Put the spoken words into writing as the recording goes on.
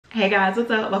Hey guys, what's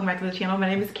up? Welcome back to the channel. My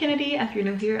name is Kennedy. If you're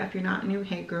new here, if you're not new,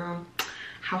 hey girl,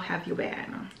 how have you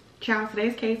been? Child,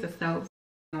 today's case is so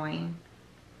annoying.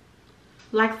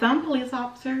 Like, some police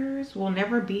officers will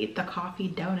never beat the coffee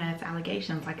donuts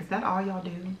allegations. Like, is that all y'all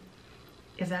do?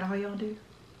 Is that all y'all do?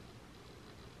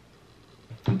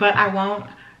 But I won't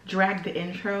drag the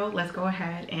intro. Let's go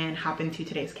ahead and hop into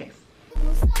today's case.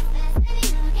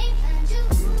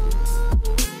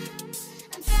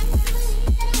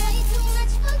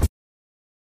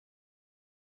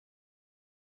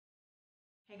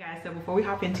 Hey guys, so before we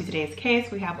hop into today's case,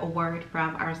 we have a word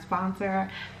from our sponsor,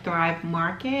 Thrive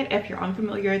Market. If you're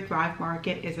unfamiliar, Thrive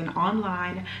Market is an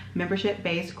online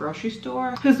membership-based grocery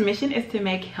store whose mission is to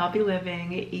make healthy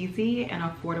living easy and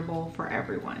affordable for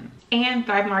everyone. And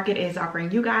Thrive Market is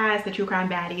offering you guys, the True Crime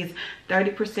Baddies,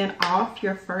 30% off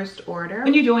your first order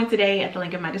when you join today at the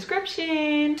link in my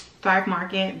description,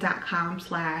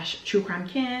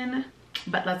 thrivemarket.com/truecrimekin.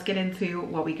 But let's get into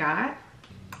what we got.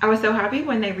 I was so happy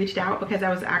when they reached out because I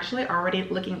was actually already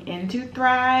looking into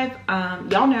Thrive.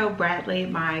 Y'all know Bradley,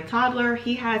 my toddler,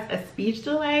 he has a speech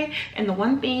delay, and the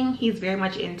one thing he's very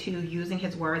much into using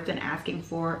his words and asking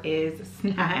for is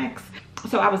snacks.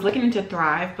 So I was looking into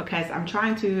Thrive because I'm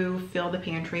trying to fill the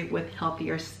pantry with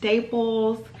healthier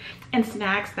staples and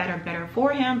snacks that are better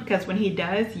for him, because when he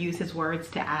does use his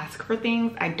words to ask for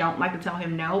things, I don't like to tell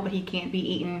him no, but he can't be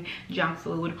eating junk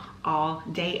food all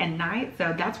day and night.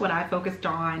 So that's what I focused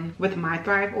on with my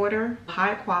Thrive order.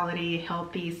 High quality,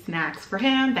 healthy snacks for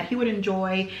him that he would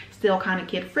enjoy, still kind of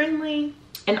kid friendly.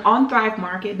 And on Thrive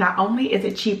Market, not only is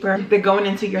it cheaper than going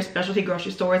into your specialty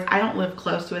grocery stores. I don't live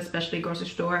close to a specialty grocery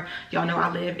store. Y'all know I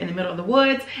live in the middle of the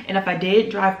woods. And if I did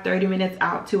drive 30 minutes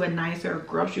out to a nicer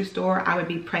grocery store, I would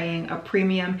be paying a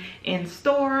premium in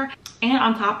store. And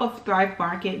on top of Thrive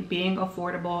Market being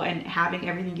affordable and having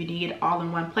everything you need all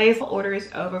in one place, orders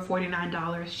over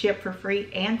 $49 ship for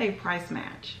free, and they price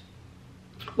match.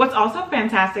 What's also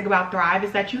fantastic about Thrive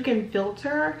is that you can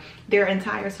filter their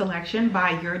entire selection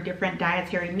by your different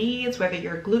dietary needs, whether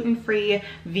you're gluten-free,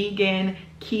 vegan,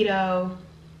 keto.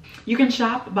 You can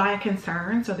shop by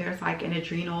concern, so there's like an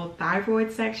adrenal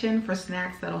thyroid section for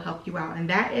snacks that'll help you out in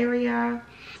that area.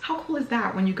 How cool is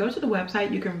that? When you go to the website,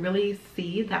 you can really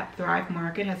see that Thrive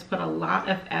Market has put a lot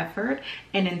of effort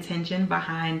and intention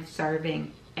behind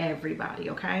serving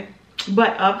everybody, okay?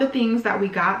 But of the things that we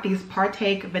got, these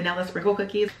Partake vanilla sprinkle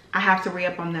cookies, I have to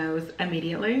re-up on those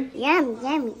immediately. Yummy,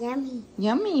 yummy, yummy.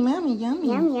 Yummy, yummy, yummy.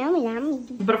 Yummy, yummy, yummy.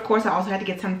 But of course, I also had to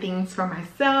get some things for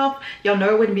myself. Y'all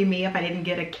know it wouldn't be me if I didn't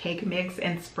get a cake mix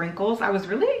and sprinkles. I was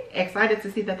really excited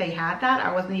to see that they had that.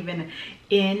 I wasn't even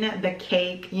in the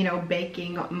cake, you know,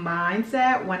 baking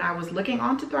mindset when I was looking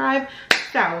onto Thrive.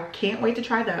 So can't wait to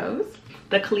try those.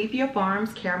 The Kill3r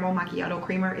Farms Caramel Macchiato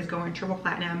Creamer is going triple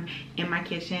platinum in my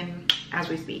kitchen as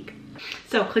we speak.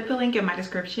 So click the link in my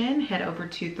description, head over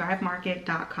to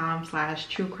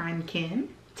thrivemarket.com/truecrimekin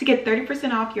to get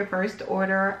 30% off your first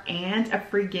order and a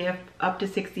free gift up to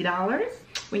 $60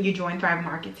 when you join Thrive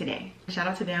Market today. Shout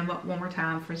out to them one more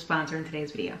time for sponsoring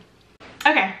today's video.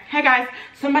 Okay, hey guys,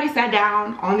 somebody sat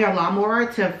down on their lawnmower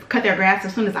to cut their grass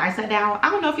as soon as I sat down.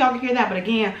 I don't know if y'all can hear that, but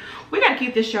again, we gotta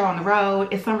keep this show on the road.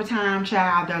 It's summertime,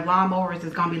 child. Their lawnmowers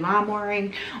is gonna be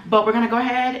lawnmowering. But we're gonna go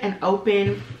ahead and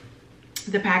open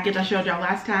the package I showed y'all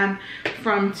last time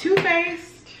from Too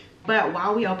Faced. But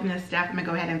while we open this stuff, I'm gonna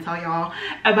go ahead and tell y'all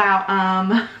about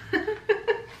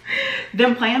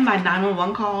them playing my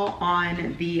 911 call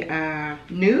on the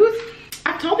news.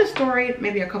 I've told this story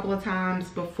maybe a couple of times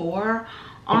before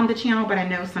on the channel, but I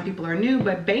know some people are new.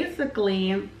 But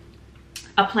basically,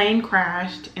 a plane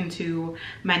crashed into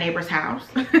my neighbor's house.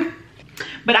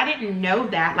 But I didn't know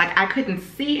that. Like, I couldn't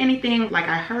see anything. Like,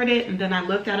 I heard it, and then I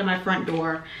looked out of my front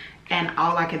door, and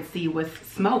all I could see was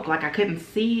smoke. Like, I couldn't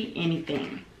see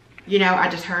anything. You know, I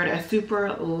just heard a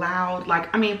super loud,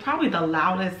 like, I mean, probably the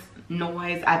loudest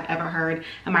noise I've ever heard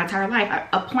in my entire life.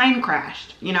 A plane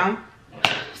crashed, you know?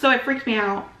 So it freaked me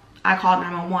out. I called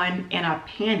 911 in a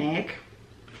panic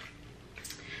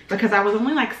because I was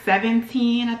only like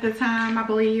 17 at the time, I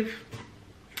believe.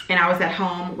 And I was at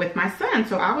home with my son,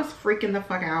 so I was freaking the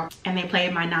fuck out. And they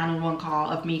played my 911 call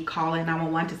of me calling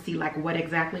 911 to see like what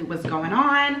exactly was going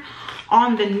on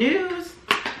the news.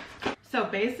 So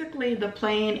basically the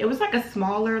plane, it was like a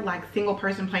smaller, like single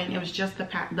person plane. It was just the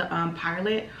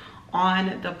pilot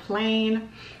on the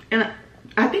plane. And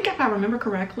I think if I remember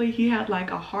correctly, he had like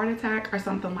a heart attack or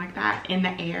something like that in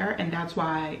the air, and that's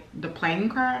why the plane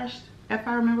crashed, if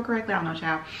I remember correctly. I don't know,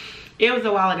 child. It was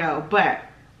a while ago, but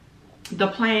the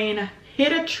plane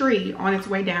hit a tree on its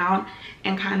way down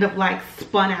and kind of like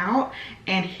spun out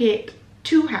and hit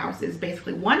two houses.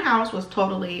 Basically, one house was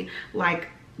totally like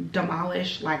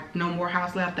demolished, like no more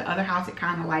house left. The other house, it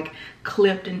kind of like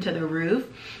clipped into the roof.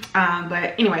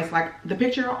 But anyways, like the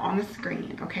picture on the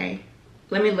screen, okay?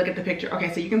 Let me look at the picture.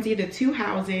 Okay, so you can see the two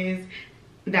houses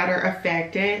that are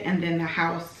affected, and then the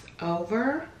house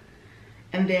over,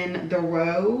 and then the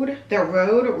road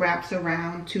wraps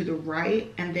around to the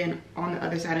right, and then on the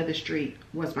other side of the street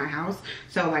was my house.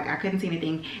 So like I couldn't see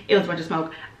anything. It was a bunch of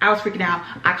smoke. I was freaking out.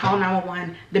 I called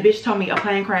 911. The bitch told me a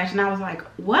plane crashed, and I was like,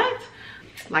 what?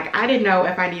 Like I didn't know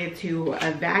if I needed to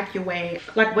evacuate.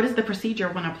 Like what is the procedure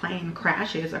when a plane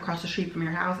crashes across the street from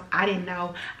your house? I didn't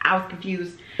know. I was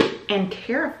confused and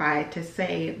terrified, to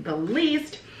say the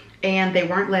least. And they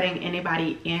weren't letting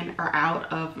anybody in or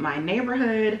out of my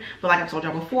neighborhood. But like I told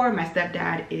y'all before, my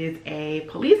stepdad is a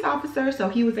police officer, so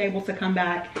he was able to come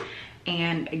back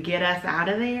and get us out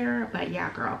of there. But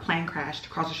yeah, girl, plane crashed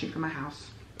across the street from my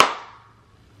house.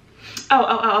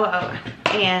 Oh.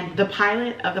 And the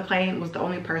pilot of the plane was the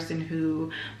only person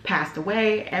who passed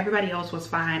away. Everybody else was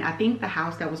fine. I think the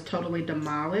house that was totally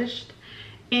demolished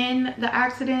in the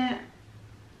accident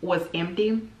was empty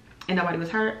and nobody was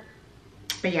hurt.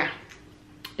 But yeah,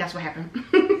 that's what happened.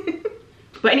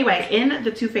 But anyway, in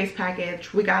the Too Faced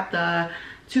package, we got the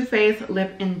Too Faced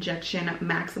Lip Injection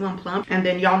Maximum Plump. And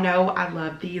then y'all know I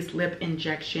love these lip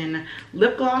injection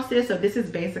lip glosses. So this is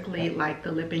basically like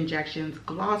the lip injections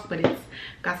gloss, but it's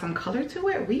got some color to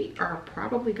it. We are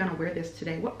probably gonna wear this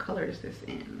today. What color is this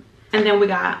in? And then we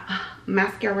got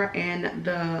mascara and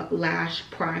the lash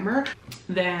primer.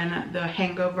 Then the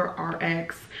Hangover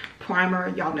RX primer.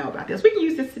 Y'all know about this. We can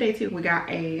use this today too. We got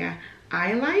a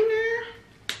eyeliner.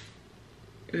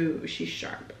 Ooh, she's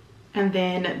sharp. And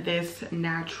then this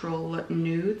Natural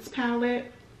Nudes palette.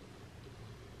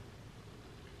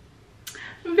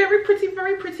 Very pretty,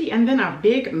 very pretty. And then a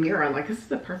big mirror. Like this is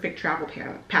the perfect travel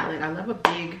palette. I love a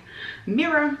big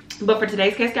mirror. But for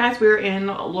today's case, guys, we're in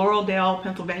Laureldale,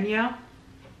 Pennsylvania,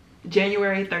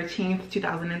 January 13th,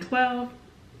 2012.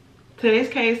 Today's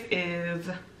case is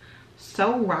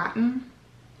so rotten.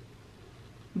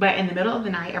 But in the middle of the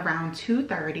night, around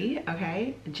 2:30,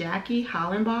 okay, Jackie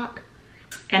Hollenbach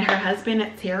and her husband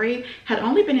Terry had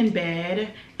only been in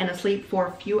bed and asleep for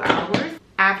a few hours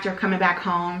after coming back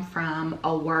home from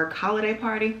a work holiday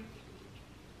party.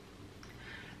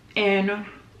 And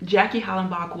Jackie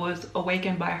Hollenbach was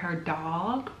awakened by her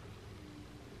dog,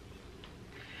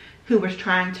 who was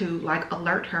trying to like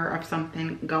alert her of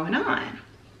something going on.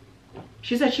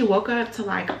 She said she woke up to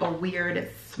like a weird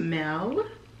smell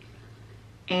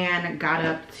and got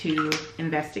up to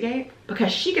investigate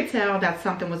because she could tell that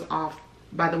something was off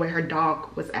by the way her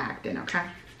dog was acting, okay?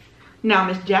 Now,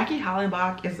 Miss Jackie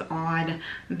Hollenbach is on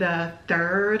the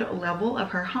 3rd level of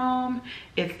her home.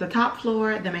 It's the top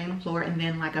floor, the main floor, and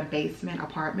then like a basement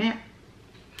apartment.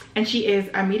 And she is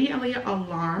immediately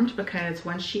alarmed because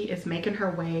when she is making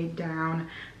her way down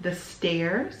the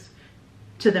stairs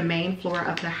to the main floor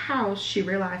of the house, she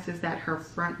realizes that her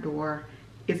front door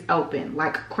is open,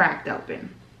 like cracked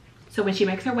open. So when she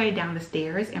makes her way down the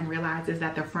stairs and realizes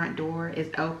that the front door is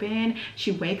open,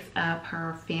 she wakes up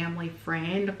her family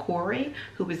friend, Corey,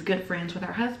 who is good friends with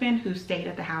her husband, who stayed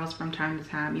at the house from time to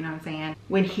time, you know what I'm saying,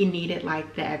 when he needed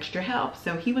like the extra help.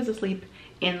 So he was asleep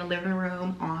in the living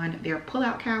room on their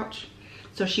pull-out couch.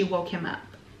 So she woke him up.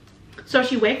 So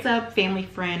she wakes up family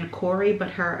friend Corey,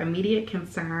 but her immediate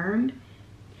concern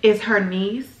is her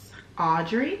niece,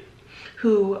 Audrey,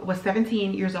 who was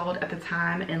 17 years old at the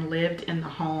time and lived in the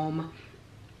home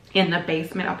in the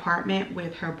basement apartment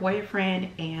with her boyfriend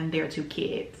and their 2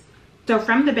 kids. So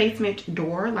from the basement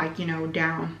door, like, you know,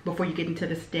 down before you get into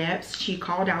the steps, she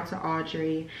called out to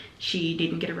Audrey. She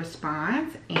didn't get a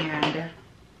response and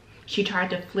she tried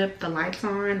to flip the lights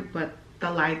on, but the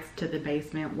lights to the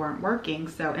basement weren't working.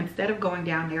 So instead of going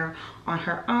down there on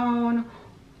her own,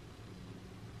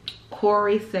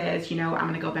 Corey says, you know, I'm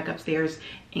gonna go back upstairs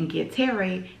and get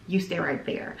Terry, you stay right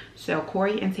there. So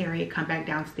Corey and Terry come back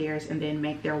downstairs and then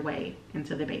make their way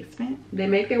into the basement. They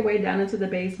make their way down into the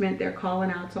basement. They're calling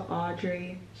out to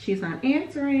Audrey. She's not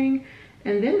answering.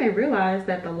 And then they realize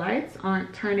that the lights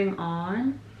aren't turning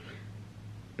on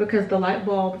because the light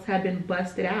bulbs had been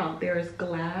busted out. There is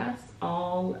glass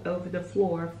all over the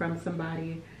floor from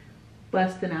somebody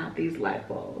busting out these light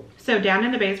bulbs. So down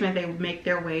in the basement, they make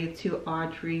their way to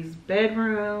Audrey's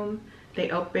bedroom.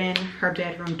 They open her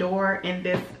bedroom door in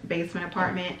this basement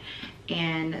apartment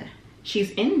and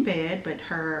she's in bed, but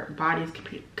her body's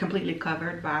completely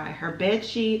covered by her bed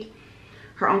sheet.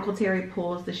 Her Uncle Terry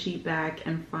pulls the sheet back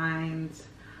and finds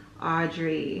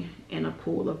Audrey in a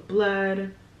pool of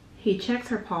blood. He checks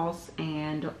her pulse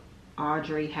and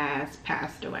Audrey has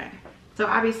passed away. So So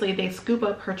obviously they scoop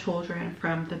up her children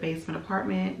from the basement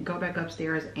apartment, go back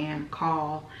upstairs and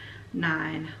call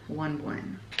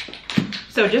 911.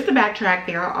 So just to backtrack,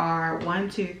 there are 1,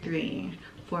 2, 3,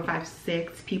 4, 5,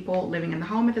 6 people living in the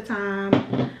home at the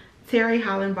time. Terry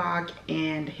Hollenbach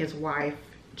and his wife,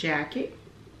 Jackie,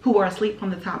 who were asleep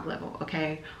on the top level,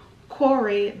 okay?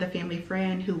 Corey, the family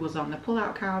friend, who was on the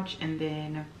pull-out couch, and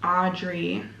then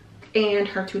Audrey and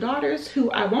her 2 daughters, who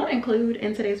I won't include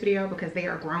in today's video because they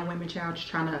are grown women, child, just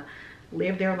trying to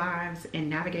live their lives and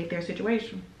navigate their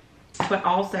situation. But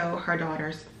also her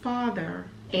daughter's father,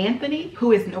 Anthony,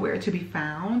 who is nowhere to be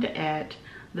found at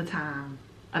the time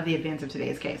of the events of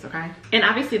today's case, okay? And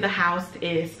obviously the house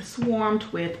is swarmed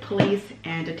with police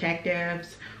and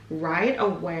detectives right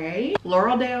away.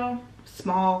 Laureldale,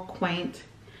 small, quaint,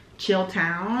 chill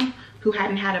town who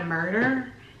hadn't had a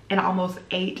murder in almost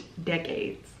 8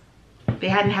 decades. They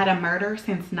hadn't had a murder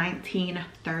since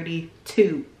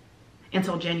 1932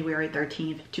 until January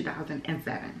 13th,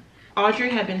 2007. Audrey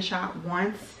had been shot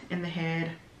once in the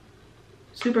head,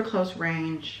 super close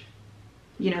range.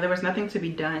 You know, there was nothing to be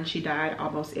done. She died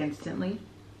almost instantly.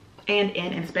 And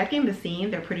in inspecting the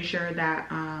scene, they're pretty sure that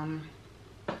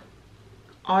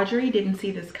Audrey didn't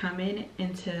see this coming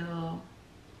until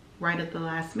right at the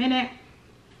last minute.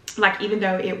 Like, even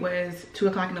though it was 2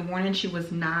 o'clock in the morning, she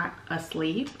was not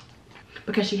asleep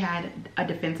because she had a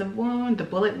defensive wound. The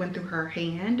bullet went through her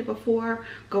hand before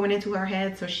going into her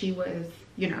head. So she was,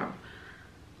 you know,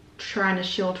 trying to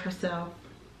shield herself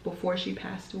before she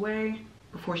passed away,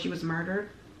 before she was murdered.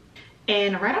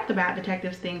 And right off the bat,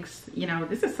 detectives thinks, you know,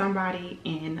 this is somebody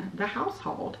in the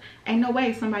household. Ain't no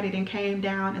way somebody then came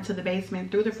down into the basement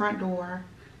through the front door,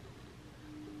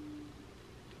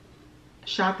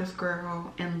 shot this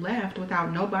girl, and left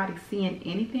without nobody seeing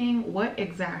anything. What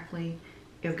exactly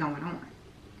is going on?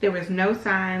 There was no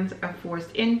signs of forced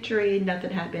entry.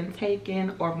 Nothing had been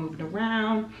taken or moved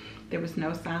around. There was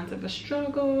no signs of a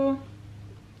struggle,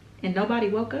 and nobody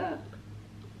woke up.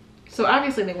 So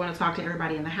obviously they want to talk to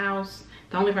everybody in the house.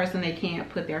 The only person they can't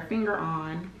put their finger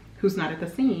on who's not at the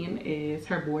scene is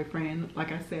her boyfriend,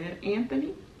 like I said,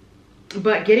 Anthony.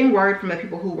 But getting word from the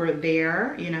people who were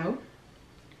there, you know,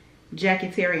 Jackie,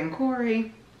 Terry, and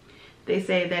Corey, they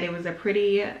say that it was a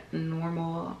pretty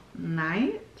normal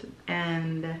night,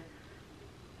 and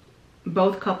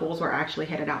both couples were actually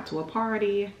headed out to a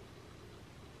party.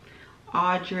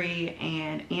 Audrey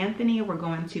and Anthony were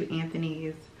going to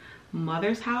Anthony's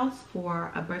mother's house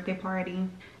for a birthday party.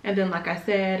 And then, like I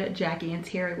said, Jackie and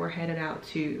Terry were headed out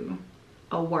to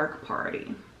a work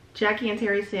party. Jackie and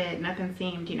Terry said nothing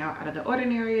seemed, you know, out of the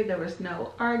ordinary. There was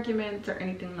no arguments or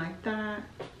anything like that.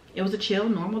 It was a chill,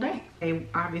 normal day. They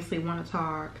obviously want to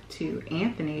talk to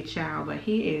Anthony, child, but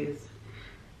he is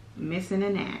missing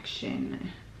in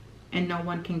action and no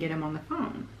one can get him on the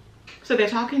phone. So they're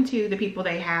talking to the people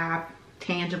they have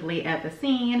tangibly at the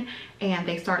scene, and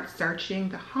they start searching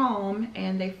the home,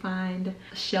 and they find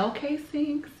shell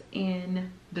casings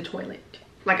in the toilet.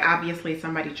 Like, obviously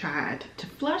somebody tried to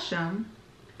flush them,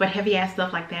 but heavy ass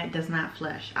stuff like that does not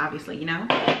flush, obviously, you know.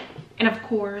 And of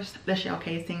course the shell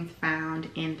casings found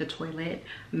in the toilet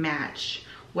match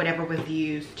whatever was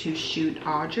used to shoot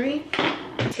Audrey.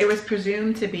 It was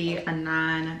presumed to be a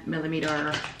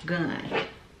 9mm gun.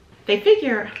 They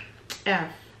figure if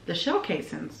the shell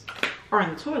casings are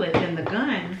in the toilet, then the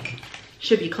gun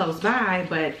should be close by,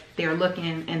 but they're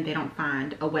looking and they don't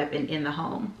find a weapon in the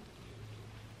home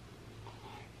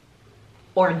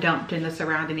or dumped in the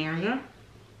surrounding area.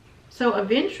 So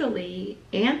eventually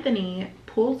Anthony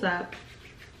pulls up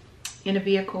in a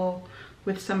vehicle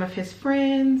with some of his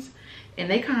friends, and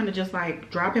they kind of just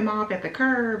like drop him off at the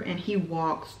curb, and he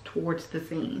walks towards the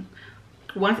scene.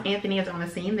 Once Anthony is on the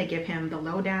scene, they give him the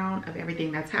lowdown of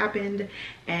everything that's happened,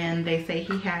 and they say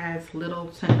he has little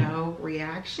to no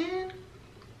reaction,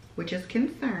 which is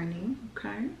concerning,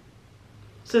 okay?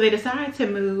 So they decide to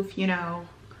move, you know,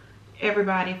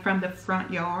 everybody from the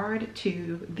front yard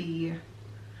to the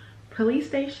police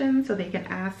station so they can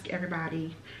ask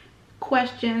everybody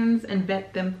questions and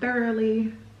vet them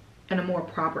thoroughly in a more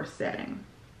proper setting.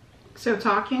 So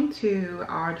talking to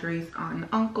Audrey's aunt and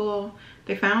uncle,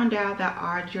 they found out that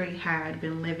Audrey had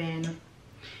been living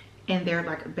in their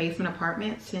like basement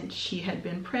apartment since she had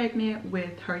been pregnant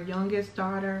with her youngest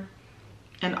daughter,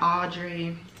 and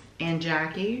Audrey and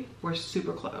Jackie were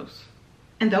super close.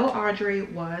 And though Audrey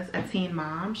was a teen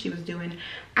mom, she was doing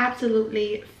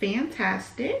absolutely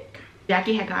fantastic.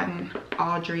 Jackie had gotten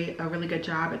Audrey a really good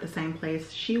job at the same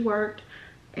place she worked,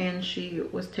 and she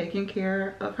was taking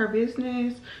care of her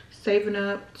business, saving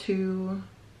up to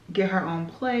get her own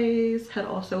place, had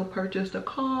also purchased a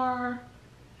car.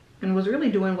 and was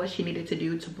really doing what she needed to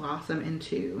do to blossom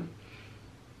into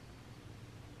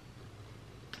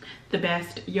the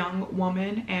best young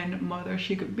woman and mother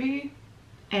she could be.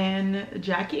 And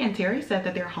Jackie and Terry said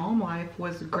that their home life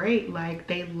was great. Like,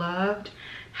 they loved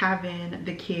having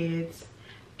the kids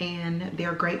and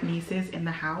their great nieces in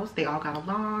the house. They all got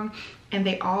along and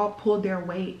they all pulled their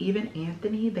weight. Even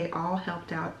Anthony, they all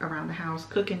helped out around the house,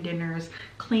 cooking dinners,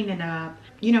 cleaning up.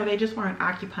 You know, they just weren't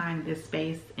occupying this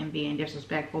space and being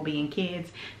disrespectful, being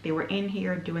kids. They were in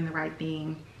here doing the right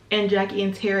thing. And Jackie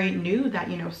and Terry knew that,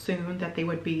 you know, soon that they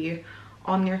would be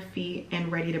on their feet and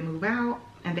ready to move out.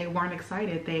 And they weren't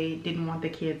excited. They didn't want the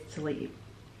kids to leave.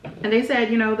 And they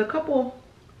said, you know, the couple,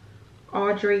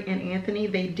 Audrey and Anthony,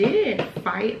 they did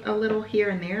fight a little here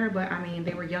and there, but I mean,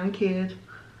 they were young kids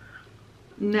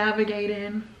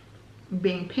navigating,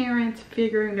 being parents,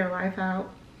 figuring their life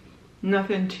out.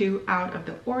 Nothing too out of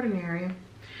the ordinary.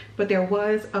 But there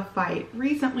was a fight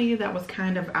recently that was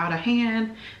kind of out of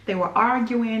hand. They were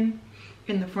arguing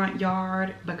in the front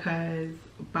yard because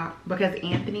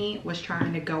Anthony was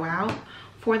trying to go out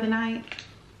for the night.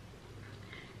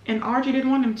 And Audrey didn't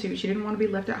want him to. She didn't want to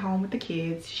be left at home with the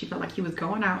kids. She felt like he was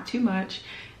going out too much.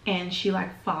 And she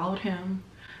like followed him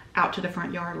out to the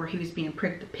front yard where he was being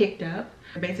picked up.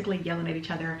 Basically yelling at each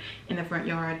other in the front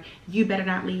yard. You better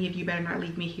not leave. You better not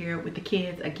leave me here with the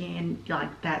kids. Again,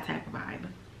 like that type of vibe.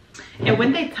 And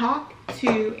when they talk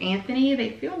to Anthony,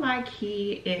 they feel like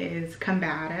he is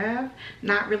combative,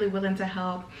 not really willing to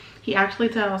help. He actually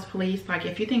tells police, like,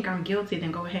 if you think I'm guilty,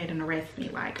 then go ahead and arrest me.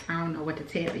 Like, I don't know what to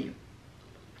tell you.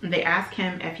 And they ask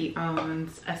him if he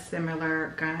owns a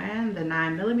similar gun, the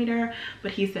 9mm,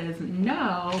 but he says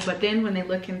no. But then when they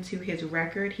look into his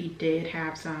record, he did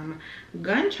have some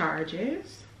gun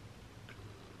charges.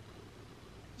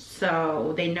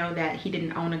 So they know that he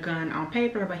didn't own a gun on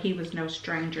paper, but he was no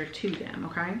stranger to them,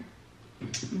 okay?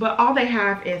 But all they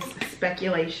have is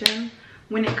speculation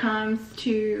when it comes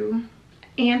to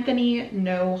Anthony.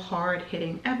 No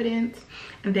hard-hitting evidence.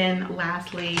 And then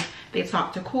lastly, they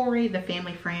talk to Corey, the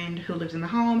family friend who lives in the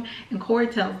home, and Corey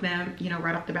tells them, you know,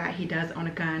 right off the bat, he does own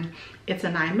a gun. It's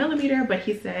a 9mm, but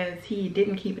he says he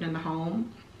didn't keep it in the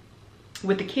home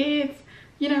with the kids.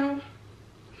 You know,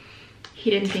 he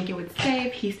didn't think it was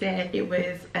safe. He said it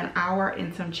was an hour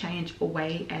and some change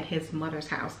away at his mother's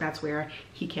house. That's where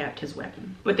he kept his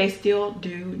weapon. But they still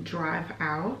do drive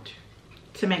out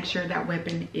to make sure that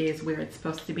weapon is where it's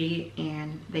supposed to be,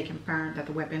 and they confirmed that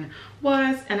the weapon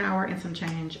was an hour and some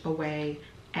change away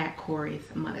at Corey's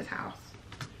mother's house.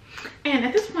 And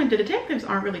at this point, the detectives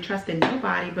aren't really trusting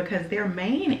nobody, because their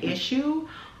main issue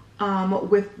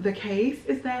with the case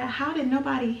is that how did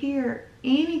nobody hear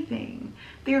anything?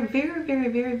 They're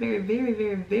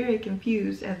very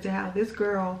confused as to how this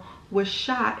girl was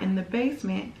shot in the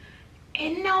basement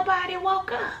and nobody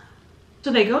woke up.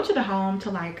 So they go to the home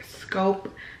to like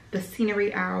scope the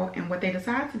scenery out, and what they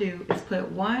decide to do is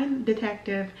put one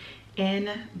detective in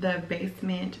the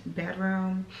basement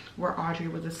bedroom where Audrey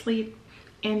was asleep,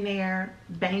 in there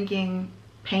banging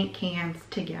paint cans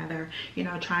together, you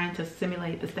know, trying to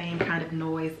simulate the same kind of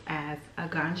noise as a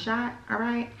gunshot. All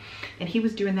right, and he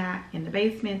was doing that in the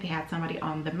basement. They had somebody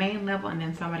on the main level and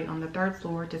then somebody on the 3rd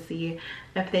floor to see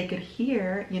if they could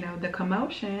hear, you know, the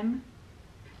commotion.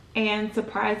 And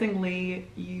surprisingly,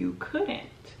 you couldn't.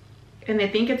 And they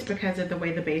think it's because of the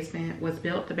way the basement was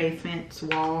built. The basement's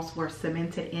walls were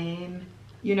cemented in,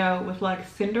 you know, with like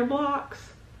cinder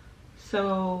blocks.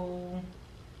 So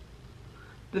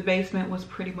the basement was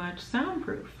pretty much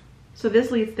soundproof. So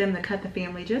this leads them to cut the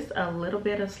family just a little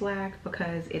bit of slack,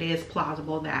 because it is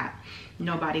plausible that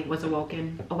nobody was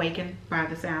awakened by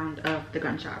the sound of the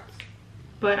gunshots.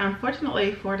 But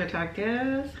unfortunately for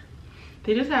detectives,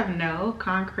 they just have no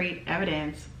concrete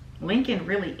evidence linking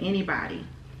really anybody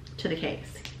to the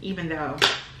case, even though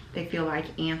they feel like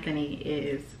Anthony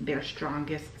is their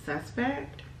strongest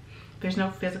suspect. There's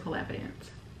no physical evidence.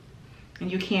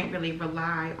 And you can't really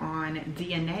rely on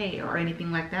DNA or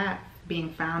anything like that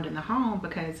being found in the home,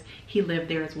 because he lived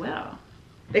there as well.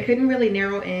 They couldn't really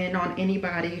narrow in on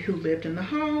anybody who lived in the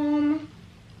home.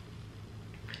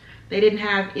 They didn't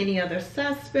have any other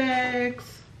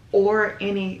suspects or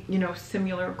any, you know,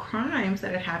 similar crimes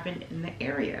that had happened in the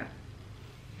area.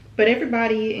 But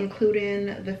everybody,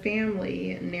 including the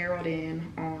family, narrowed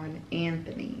in on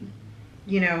Anthony,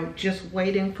 you know, just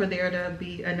waiting for there to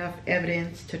be enough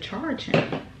evidence to charge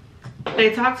him.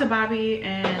 They talked to Bobby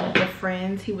and the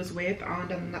friends he was with on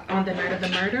the night of the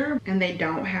murder, and they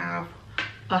don't have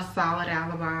a solid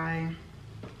alibi.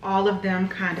 All of them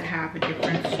kind of have a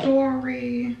different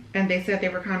story, and they said they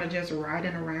were kind of just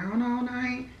riding around all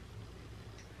night,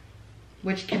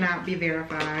 which cannot be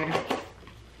verified.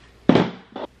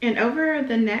 And over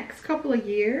the next couple of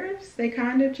years, they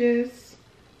kind of just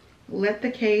let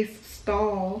the case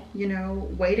stall, you know,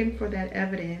 waiting for that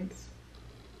evidence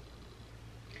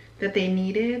that they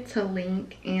needed to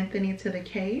link Anthony to the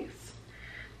case,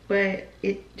 but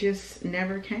it just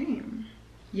never came.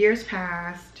 Years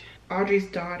passed. Audrey's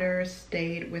daughters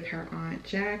stayed with her Aunt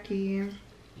Jackie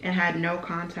and had no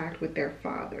contact with their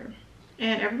father.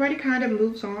 And everybody kind of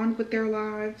moves on with their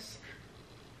lives.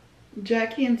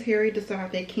 Jackie and Terry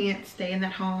decide they can't stay in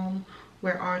that home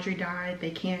where Audrey died.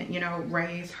 They can't, you know,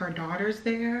 raise her daughters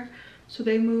there. So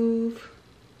they move.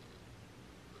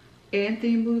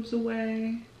 Anthony moves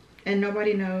away. And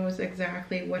nobody knows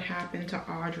exactly what happened to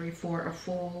Audrey for a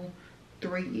full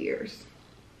 3 years.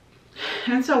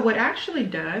 And so what actually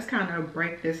does kind of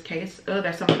break this case, oh,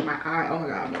 there's something in my eye, oh my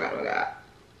god, oh my god, oh my god.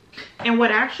 And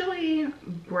what actually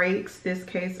breaks this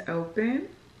case open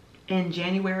in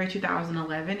January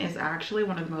 2011 is actually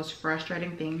one of the most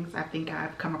frustrating things I think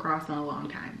I've come across in a long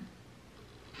time.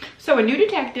 So a new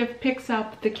detective picks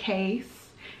up the case,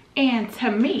 and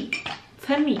to me,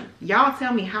 y'all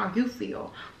tell me how you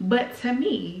feel, but to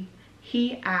me,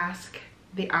 he asked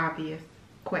the obvious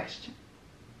question.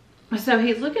 So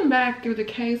he's looking back through the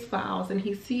case files and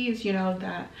he sees, you know,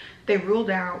 that they ruled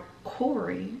out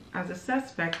Corey as a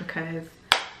suspect because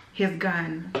his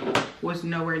gun was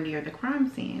nowhere near the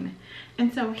crime scene.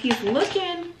 And so he's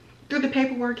looking through the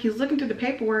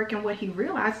paperwork, and what he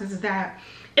realizes is that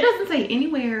it doesn't say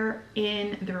anywhere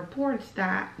in the reports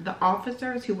that the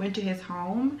officers who went to his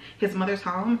home, his mother's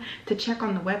home, to check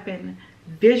on the weapon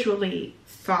visually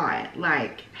saw it,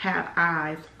 like had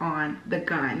eyes on the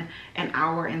gun an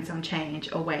hour and some change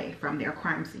away from their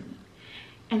crime scene.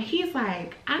 And he's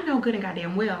like, I know good and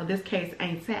goddamn well this case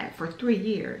ain't sat for 3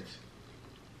 years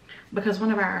because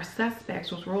one of our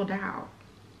suspects was ruled out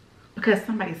because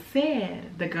somebody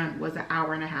said the gun was an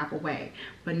hour and a half away,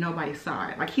 but nobody saw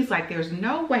it. Like, he's like, there's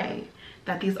no way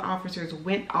that these officers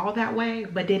went all that way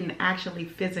but didn't actually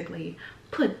physically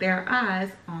put their eyes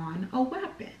on a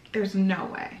weapon. There's no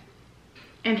way.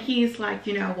 And he's like,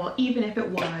 you know, well, even if it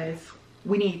was,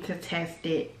 we need to test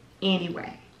it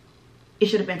anyway. It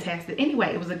should have been tested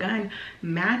anyway. It was a gun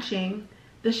matching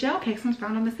the shell casings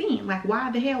found on the scene. Like,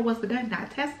 why the hell was the gun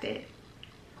not tested?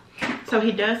 So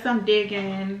he does some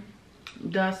digging,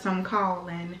 does some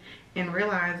calling, and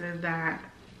realizes that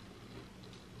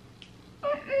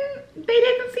they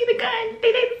didn't see the gun.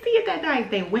 They didn't see it that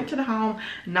night. They went to the home,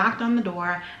 knocked on the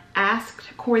door,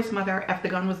 asked Corey's mother if the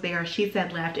gun was there. She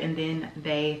said left, and then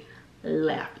they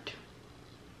left.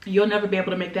 You'll never be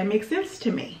able to make that make sense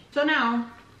to me. So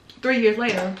now, 3 years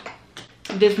later,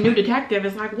 this new detective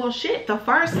is like, well, shit, the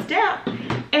first step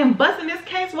in busting this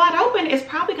case wide open is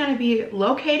probably going to be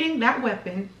locating that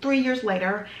weapon 3 years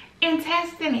later and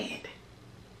testing it.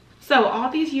 So all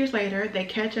these years later, they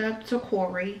catch up to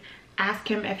Corey, ask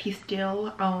him if he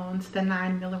still owns the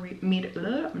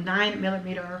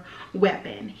 9mm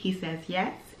weapon. He says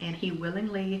yes, and he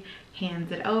willingly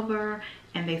hands it over,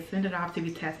 and they send it off to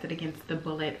be tested against the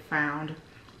bullet found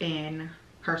in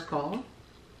her skull.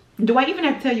 Do I even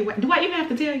have to tell you what? Do I even have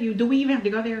to tell you? Do we even have to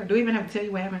go there? Do we even have to tell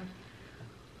you what happened?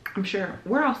 I'm sure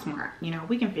we're all smart, you know,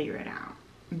 we can figure it out.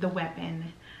 The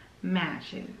weapon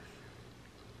matches.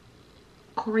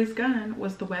 Corey's gun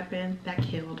was the weapon that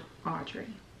killed Audrey.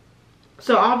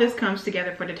 So all this comes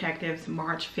together for detectives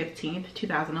March 15th,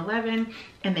 2011,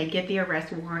 and they get the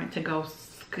arrest warrant to go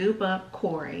scoop up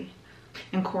Corey.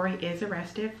 And Corey is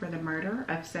arrested for the murder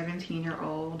of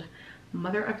 17-year-old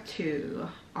mother of 2,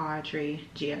 Audrey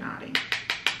Giannotti.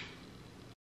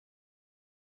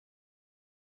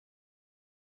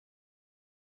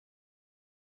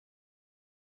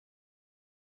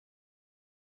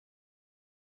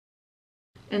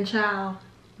 And child,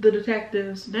 the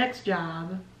detective's next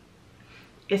job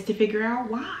is to figure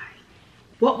out why.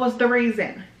 What was the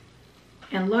reason?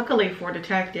 And luckily for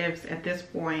detectives at this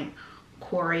point,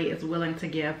 Corey is willing to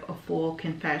give a full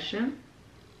confession.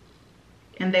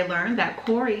 And they learned that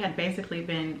Corey had basically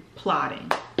been plotting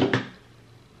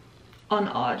on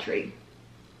Audrey.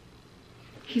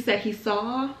 He said he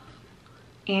saw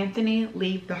Anthony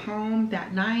leave the home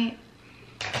that night,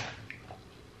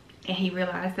 and he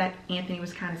realized that Anthony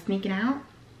was kind of sneaking out.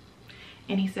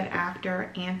 And he said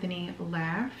after Anthony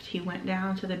left, he went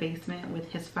down to the basement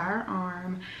with his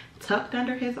firearm tucked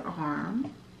under his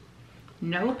arm,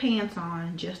 no pants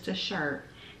on, just a shirt,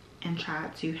 and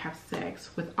tried to have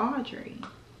sex with Audrey.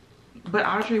 But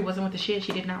Audrey wasn't with the shit.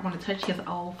 She did not want to touch his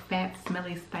old, fat,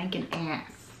 smelly, stinking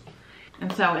ass.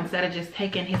 And so instead of just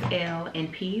taking his L in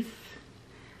peace,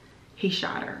 he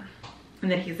shot her.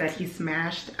 And then he said he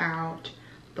smashed out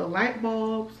the light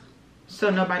bulbs so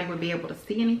nobody would be able to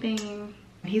see anything.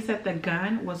 He said the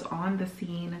gun was on the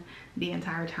scene the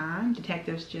entire time.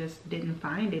 Detectives just didn't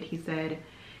find it. He said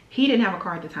he didn't have a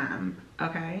car at the time,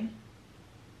 okay?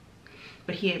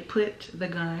 But he had put the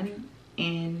gun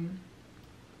in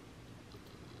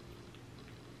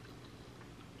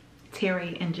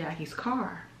Terry and Jackie's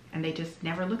car, and they just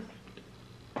never looked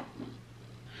at it.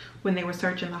 When they were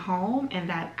searching the home, and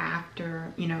that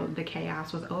after, you know, the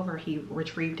chaos was over, he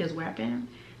retrieved his weapon,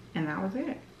 and that was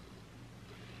it.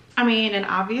 I mean, and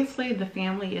obviously the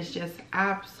family is just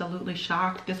absolutely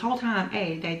shocked. This whole time,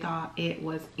 they thought it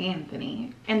was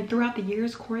Anthony. And throughout the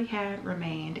years, Corey had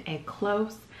remained a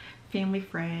close family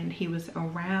friend. He was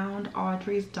around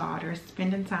Audrey's daughter,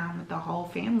 spending time with the whole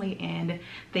family, and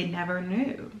they never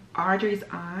knew. Audrey's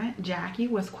aunt, Jackie,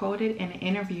 was quoted in an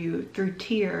interview through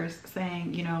tears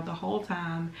saying, you know, the whole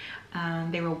time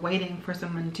they were waiting for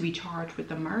someone to be charged with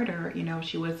the murder, you know,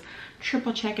 she was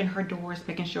triple checking her doors,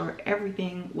 making sure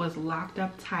everything was locked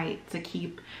up tight to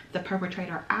keep the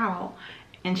perpetrator out.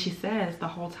 And she says the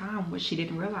whole time what she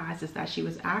didn't realize is that she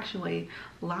was actually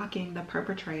locking the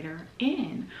perpetrator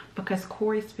in because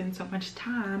Corey spent so much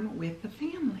time with the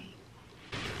family.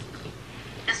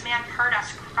 This man heard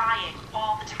us crying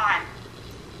all the time.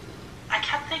 I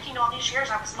kept thinking all these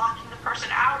years I was locking the person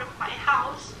out of my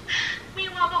house.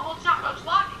 Meanwhile, the whole time I was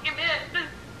locking him in.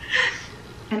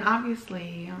 And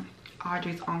obviously,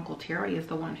 Audrey's uncle Terry is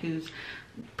the one who's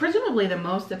presumably the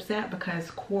most upset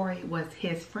because Corey was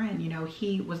his friend. You know,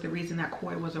 he was the reason that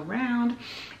Corey was around.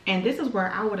 And this is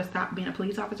where I would have stopped being a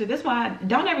police officer. This is why,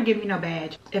 don't ever give me no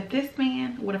badge. If this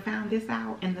man would have found this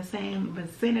out in the same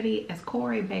vicinity as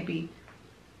Corey, baby,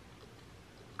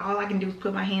 all I can do is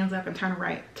put my hands up and turn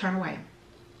away.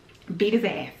 Beat his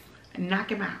ass,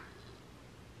 knock him out,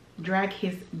 drag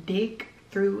his dick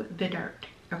through the dirt,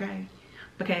 okay?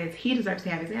 Because he deserves to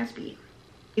have his ass beat.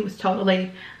 He was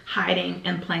totally hiding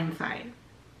in plain sight.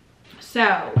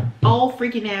 So, old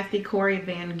freaky nasty Corey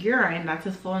Van Buren, that's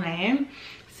his full name,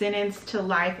 sentenced to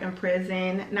life in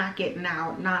prison, not getting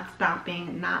out, not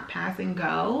stopping, not passing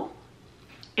go.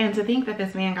 And to think that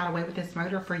this man got away with this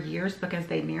murder for years because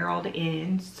they narrowed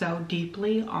in so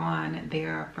deeply on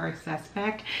their first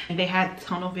suspect. And they had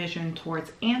tunnel vision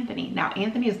towards Anthony. Now,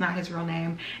 Anthony is not his real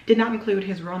name, did not include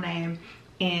his real name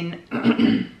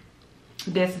in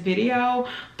this video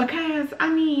because, I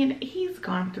mean, he's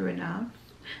gone through enough.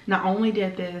 Not only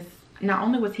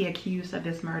was he accused of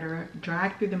this murder,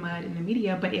 dragged through the mud in the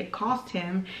media, but it cost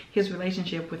him his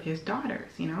relationship with his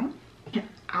daughters, you know?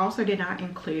 I also did not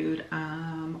include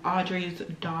Audrey's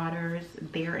daughters,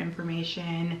 their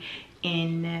information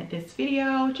in this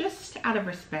video, just out of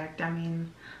respect. I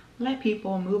mean, let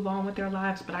people move on with their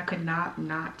lives, but I could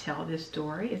not tell this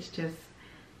story. It's just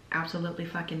absolutely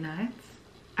fucking nuts.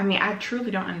 I mean, I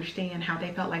truly don't understand how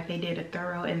they felt like they did a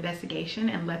thorough investigation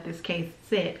and let this case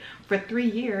sit for 3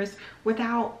 years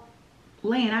without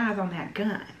laying eyes on that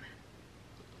gun.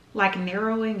 Like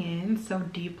narrowing in so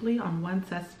deeply on one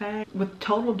suspect with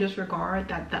total disregard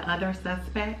that the other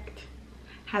suspect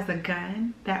has a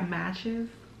gun that matches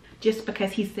just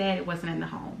because he said it wasn't in the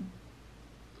home.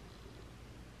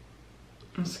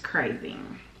 It's crazy.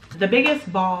 The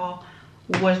biggest ball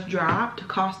was dropped,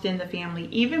 costing the family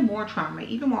even more trauma,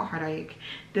 even more heartache.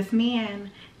 This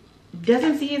man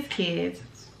doesn't see his kids.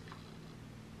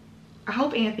 I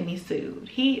hope Anthony sued.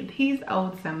 He's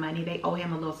owed some money. They owe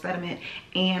him a little settlement,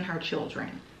 and her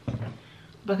children,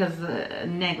 because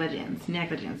negligence.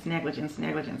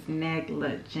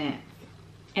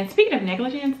 And speaking of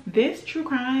negligence, this true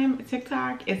crime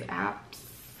TikTok is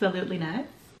absolutely nuts.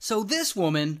 So this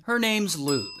woman, her name's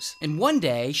Luz, and one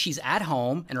day she's at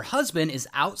home and her husband is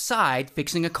outside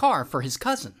fixing a car for his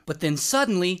cousin. But then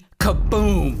suddenly,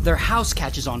 kaboom, their house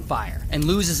catches on fire. And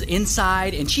Luz is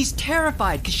inside and she's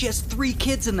terrified because she has 3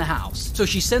 kids in the house. So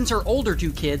she sends her older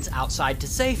 2 kids outside to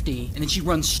safety, and then she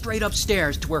runs straight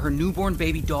upstairs to where her newborn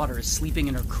baby daughter is sleeping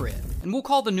in her crib. And we'll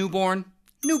call the newborn.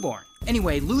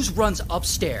 Anyway, Luz runs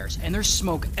upstairs and there's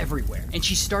smoke everywhere, and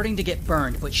she's starting to get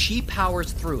burned, but she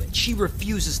powers through it. She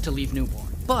refuses to leave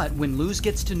Newborn. But when Luz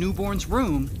gets to Newborn's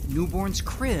room, Newborn's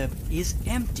crib is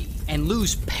empty. And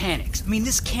Luz panics. I mean,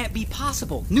 this can't be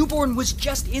possible. Newborn was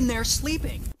just in there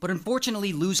sleeping. But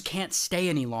unfortunately, Luz can't stay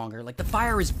any longer. Like, the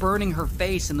fire is burning her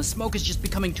face and the smoke is just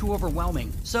becoming too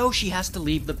overwhelming. So she has to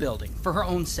leave the building for her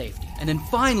own safety. And then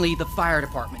finally, the fire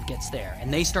department gets there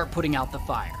and they start putting out the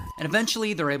fire. And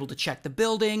eventually, they're able to check the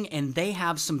building, and they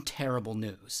have some terrible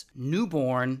news.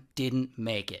 Newborn didn't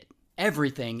make it.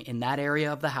 Everything in that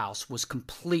area of the house was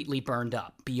completely burned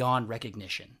up, beyond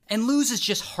recognition. And Luz is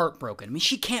just heartbroken. I mean,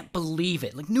 she can't believe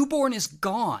it. Like, Newborn is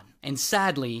gone. And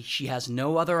sadly, she has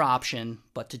no other option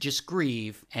but to just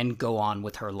grieve and go on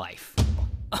with her life.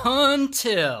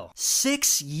 Until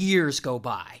 6 years go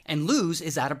by, and Luz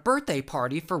is at a birthday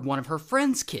party for one of her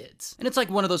friend's kids. And it's like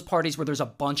one of those parties where there's a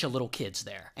bunch of little kids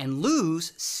there. And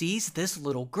Luz sees this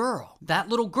little girl. That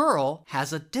little girl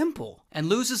has a dimple. And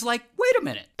Luz is like, wait a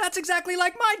minute, that's exactly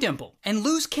like my dimple. And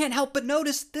Luz can't help but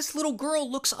notice this little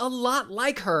girl looks a lot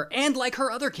like her and like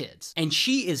her other kids. And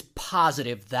she is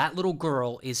positive that little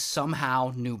girl is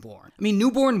somehow newborn. I mean,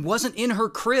 newborn wasn't in her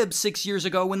crib 6 years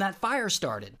ago when that fire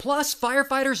started. Plus,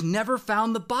 firefighters never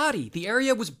found the body. The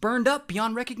area was burned up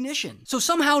beyond recognition. So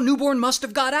somehow newborn must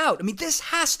have got out. I mean, this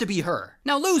has to be her.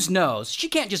 Now, Luz knows she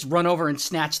can't just run over and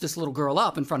snatch this little girl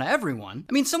up in front of everyone.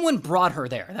 I mean, someone brought her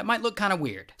there. That might look kind of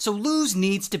weird. So Luz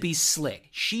needs to be slick.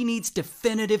 She needs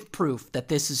definitive proof that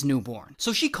this is newborn.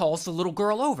 So she calls the little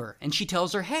girl over and she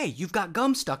tells her, hey, you've got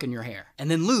gum stuck in your hair.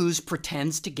 And then Luz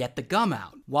pretends to get the gum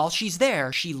out. While she's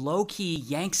there, she low-key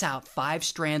yanks out 5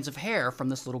 strands of hair from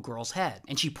this little girl's head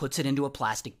and she puts it into a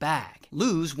plastic bag.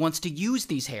 Luz wants to use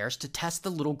these hairs to test the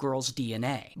little girl's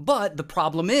DNA. But the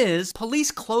problem is,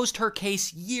 police closed her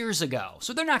case years ago,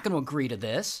 so they're not going to agree to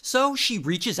this. So she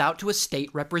reaches out to a state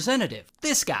representative.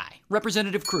 This guy,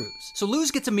 Representative Cruz. So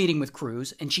Luz gets a meeting with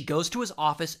Cruz and she goes to his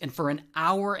office and for an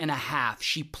hour and a half,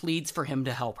 she pleads for him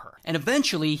to help her. And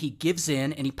eventually he gives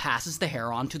in and he passes the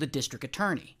hair on to the district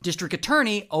attorney. District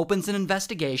attorney opens an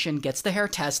investigation, gets the hair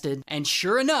tested, and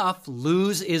sure enough,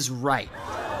 Luz is right.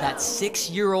 That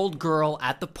 6-year-old girl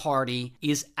at the party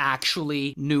is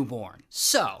actually newborn.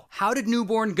 So, how did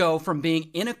newborn go from being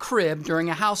in a crib during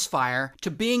a house fire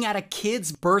to being at a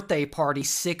kid's birthday party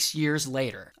 6 years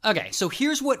later? Okay, so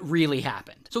here's what really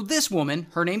happened. So this woman,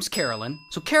 her name's Carolyn.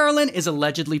 So Carolyn is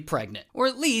allegedly pregnant, or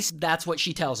at least that's what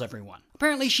she tells everyone.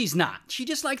 Apparently she's not. She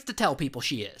just likes to tell people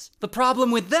she is. The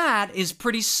problem with that is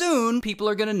pretty soon people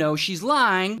are gonna know she's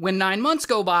lying when 9 months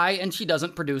go by and she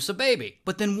doesn't produce a baby.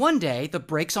 But then one day the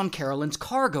brakes on Carolyn's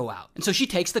car go out. And so she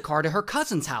takes the car to her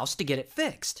cousin's house to get it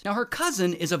fixed. Now her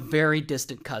cousin is a very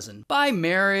distant cousin. By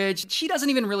marriage, she doesn't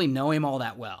even really know him all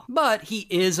that well. But he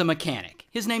is a mechanic.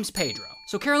 His name's Pedro.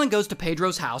 So Carolyn goes to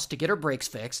Pedro's house to get her brakes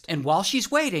fixed, and while she's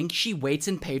waiting, she waits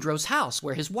in Pedro's house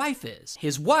where his wife is.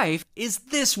 His wife is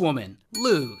this woman,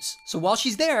 Luz. So while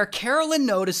she's there, Carolyn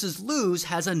notices Luz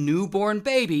has a newborn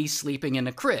baby sleeping in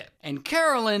a crib. And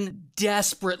Carolyn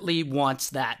desperately wants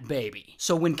that baby.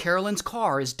 So when Carolyn's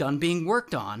car is done being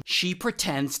worked on, she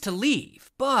pretends to leave.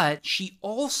 But she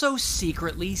also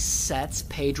secretly sets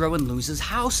Pedro and Luz's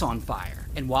house on fire.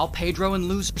 And while Pedro and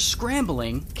Luz are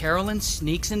scrambling, Carolyn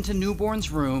sneaks into Newborn's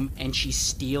room and she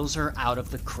steals her out of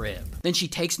the crib. Then she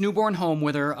takes Newborn home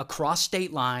with her across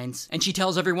state lines and she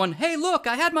tells everyone, hey look,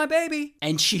 I had my baby.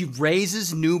 And she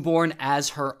raises Newborn as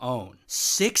her own.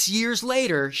 6 years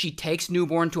later, she takes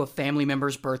Newborn to a family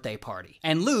member's birthday party.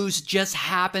 And Luz just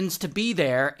happens to be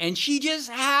there, and she just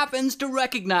happens to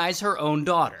recognize her own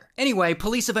daughter. Anyway,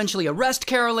 police eventually arrest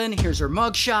Carolyn, here's her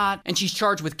mugshot, and she's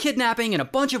charged with kidnapping and a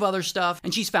bunch of other stuff,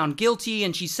 and she's found guilty,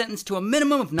 and she's sentenced to a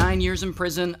minimum of 9 years in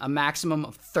prison, a maximum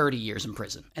of 30 years in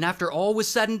prison. And after all was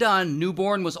said and done,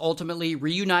 Newborn was ultimately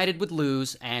reunited with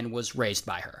Luz and was raised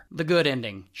by her. The good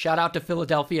ending. Shout out to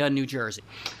Philadelphia, New Jersey.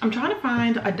 I'm trying to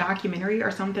find a documentary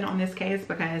or something on this case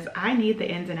because I need the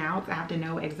ins and outs. I have to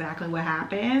know exactly what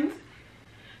happened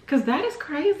because that is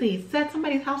crazy. Set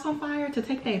somebody's house on fire to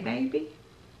take their baby.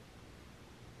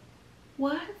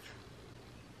 What?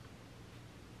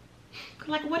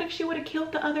 Like, what if she would have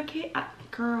killed the other kid?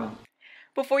 Girl.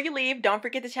 Before you leave, don't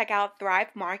forget to check out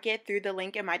Thrive Market through the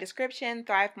link in my description,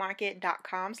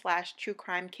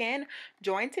 thrivemarket.com/truecrimeken.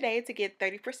 Join today to get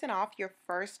 30% off your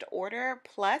first order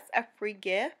plus a free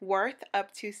gift worth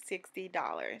up to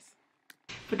 $60.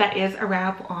 But that is a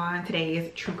wrap on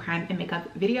today's true crime and makeup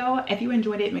video. If you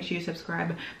enjoyed it, make sure you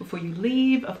subscribe before you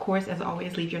leave. Of course, as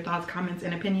always, leave your thoughts, comments,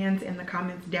 and opinions in the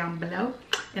comments down below.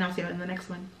 And I'll see you in the next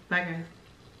one. Bye, guys.